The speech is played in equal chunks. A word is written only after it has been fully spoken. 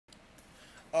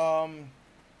Um,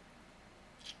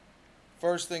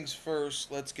 First things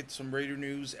first, let's get some Raider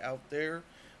news out there.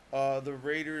 The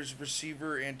Raiders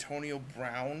receiver Antonio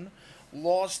Brown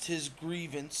lost his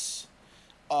grievance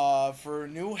for a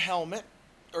new helmet,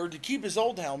 or to keep his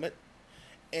old helmet,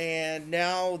 and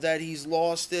now that he's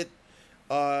lost it,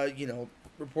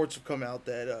 reports have come out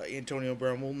that Antonio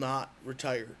Brown will not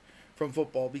retire from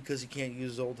football because he can't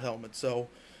use his old helmet. So,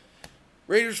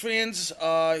 Raiders fans,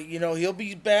 he'll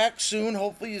be back soon.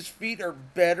 Hopefully, his feet are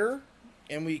better,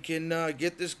 and we can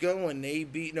get this going.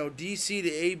 DC to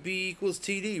AB equals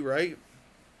TD, right?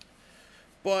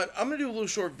 But I'm gonna do a little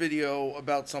short video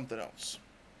about something else.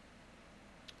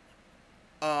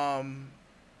 Um,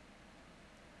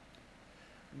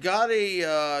 got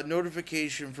a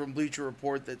notification from Bleacher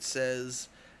Report that says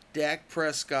Dak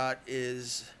Prescott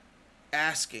is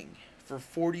asking for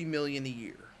 40 million a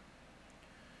year,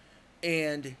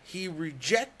 and he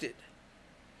rejected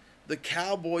the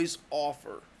Cowboys'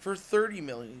 offer for 30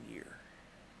 million a year.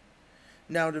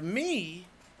 Now, to me,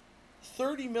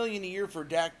 30 million a year for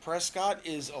Dak Prescott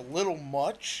is a little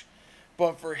much,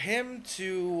 but for him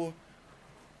to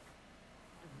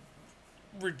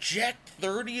reject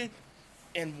 30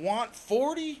 and want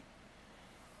 40,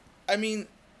 I mean,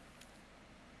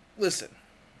 listen,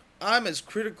 I'm as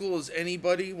critical as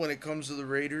anybody when it comes to the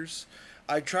Raiders.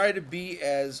 I try to be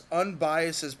as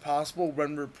unbiased as possible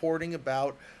when reporting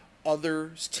about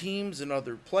other teams and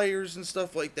other players and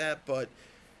stuff like that, but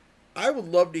I would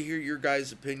love to hear your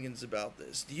guys' opinions about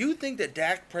this. Do you think that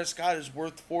Dak Prescott is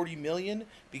worth 40 million?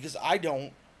 Because I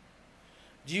don't.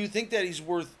 Do you think that he's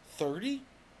worth 30?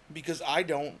 Because I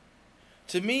don't.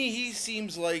 To me, he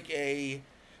seems like a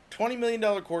 $20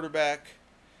 million quarterback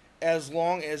as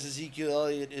long as Ezekiel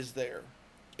Elliott is there.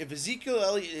 If Ezekiel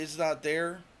Elliott is not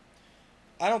there,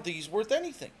 I don't think he's worth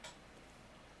anything.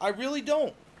 I really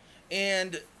don't.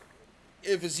 And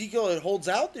if Ezekiel holds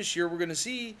out this year, we're going to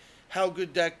see how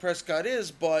good Dak Prescott is.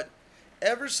 But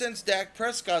ever since Dak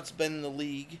Prescott's been in the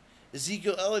league,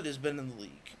 Ezekiel Elliott has been in the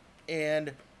league.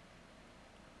 And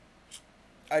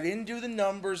I didn't do the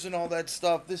numbers and all that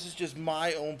stuff. This is just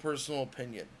my own personal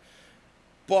opinion.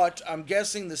 But I'm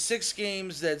guessing the 6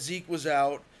 games that Zeke was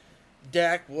out,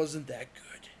 Dak wasn't that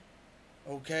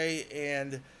good. Okay?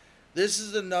 And this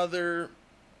is another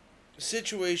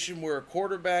situation where a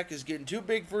quarterback is getting too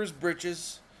big for his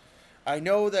britches. I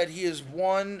know that he has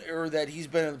won, or that he's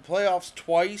been in the playoffs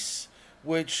twice,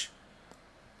 which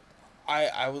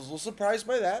I was a little surprised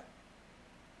by that.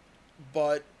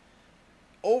 But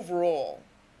overall,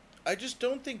 I just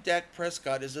don't think Dak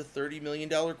Prescott is a $30 million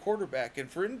quarterback. And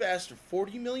for him to ask for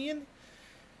 $40 million,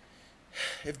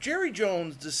 if Jerry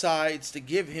Jones decides to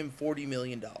give him $40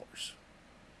 million,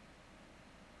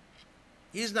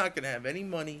 he's not going to have any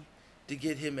money to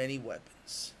get him any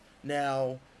weapons.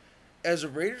 Now, as a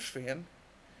Raiders fan,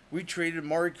 we traded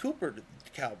Amari Cooper to the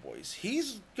Cowboys.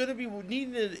 He's going to be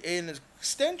needing an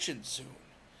extension soon.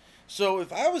 So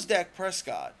if I was Dak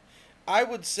Prescott, I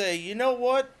would say, you know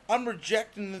what? I'm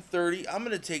rejecting the 30. I'm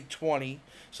going to take 20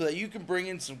 so that you can bring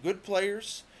in some good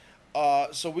players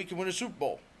so we can win a Super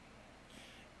Bowl.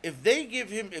 If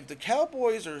the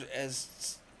Cowboys are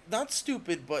as, not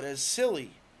stupid, but as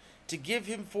silly to give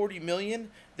him 40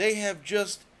 million, they have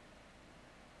just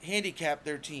handicapped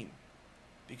their team,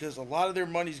 because a lot of their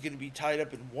money is going to be tied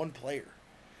up in one player.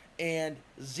 And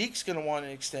Zeke's going to want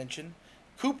an extension.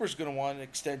 Cooper's going to want an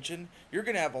extension. You're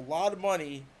going to have a lot of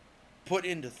money put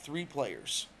into 3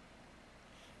 players.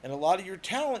 And a lot of your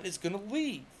talent is going to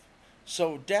leave.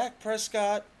 So Dak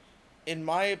Prescott, in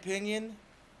my opinion,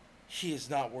 he is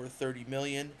not worth 30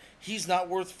 million. He's not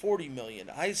worth 40 million.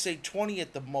 I say 20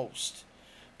 at the most.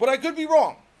 But I could be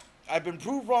wrong. I've been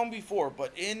proved wrong before,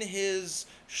 but in his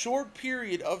short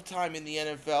period of time in the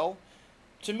NFL,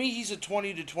 to me, he's a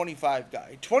 20 to 25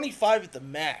 guy. 25 at the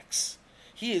max.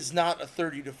 He is not a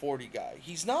 30 to 40 guy.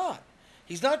 He's not.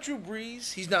 He's not Drew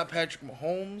Brees. He's not Patrick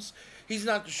Mahomes. He's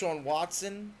not Deshaun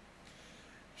Watson.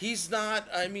 He's not,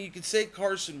 you could say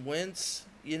Carson Wentz.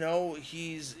 He's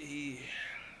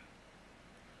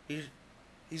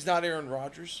not Aaron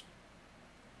Rodgers.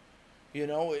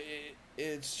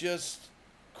 It's just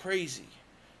crazy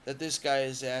that this guy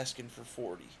is asking for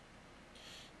 40.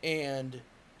 And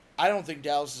I don't think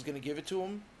Dallas is going to give it to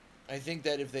him. I think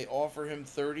that if they offer him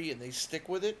 30 and they stick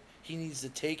with it, he needs to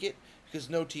take it, because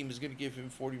no team is going to give him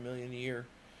 40 million a year.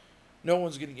 No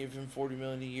one's going to give him 40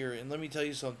 million a year. And let me tell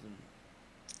you something.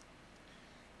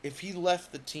 If he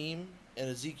left the team and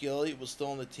Ezekiel Elliott was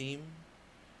still on the team,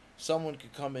 someone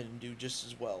could come in and do just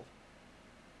as well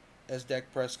as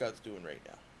Dak Prescott's doing right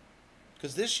now.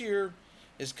 Because this year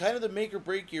is kind of the make or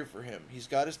break year for him. He's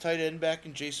got his tight end back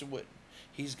in Jason Witten.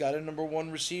 He's got a number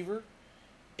one receiver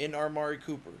in Amari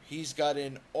Cooper. He's got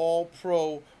an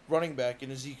all-pro running back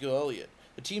in Ezekiel Elliott.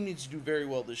 The team needs to do very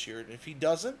well this year, and if he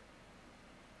doesn't,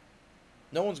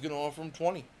 no one's going to offer him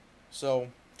 20. So,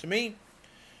 to me,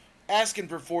 asking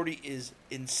for 40 is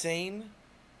insane.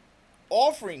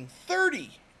 Offering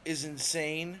 30 is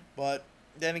insane, but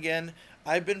then again,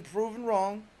 I've been proven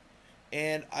wrong,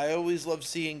 and I always love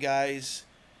seeing guys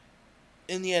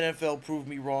in the NFL prove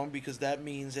me wrong because that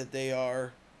means that they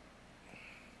are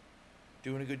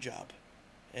doing a good job.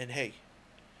 And hey,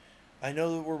 I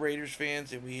know that we're Raiders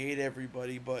fans and we hate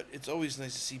everybody, but it's always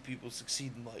nice to see people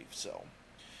succeed in life. So,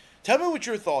 tell me what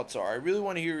your thoughts are. I really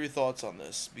want to hear your thoughts on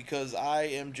this because I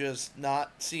am just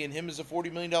not seeing him as a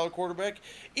 $40 million quarterback,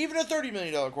 even a $30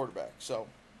 million quarterback. So,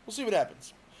 we'll see what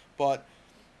happens. But,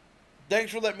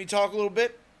 thanks for letting me talk a little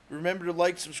bit. Remember to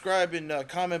like, subscribe, and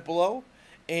comment below.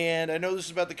 And I know this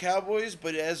is about the Cowboys,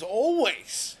 but as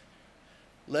always,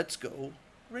 let's go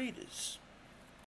Raiders.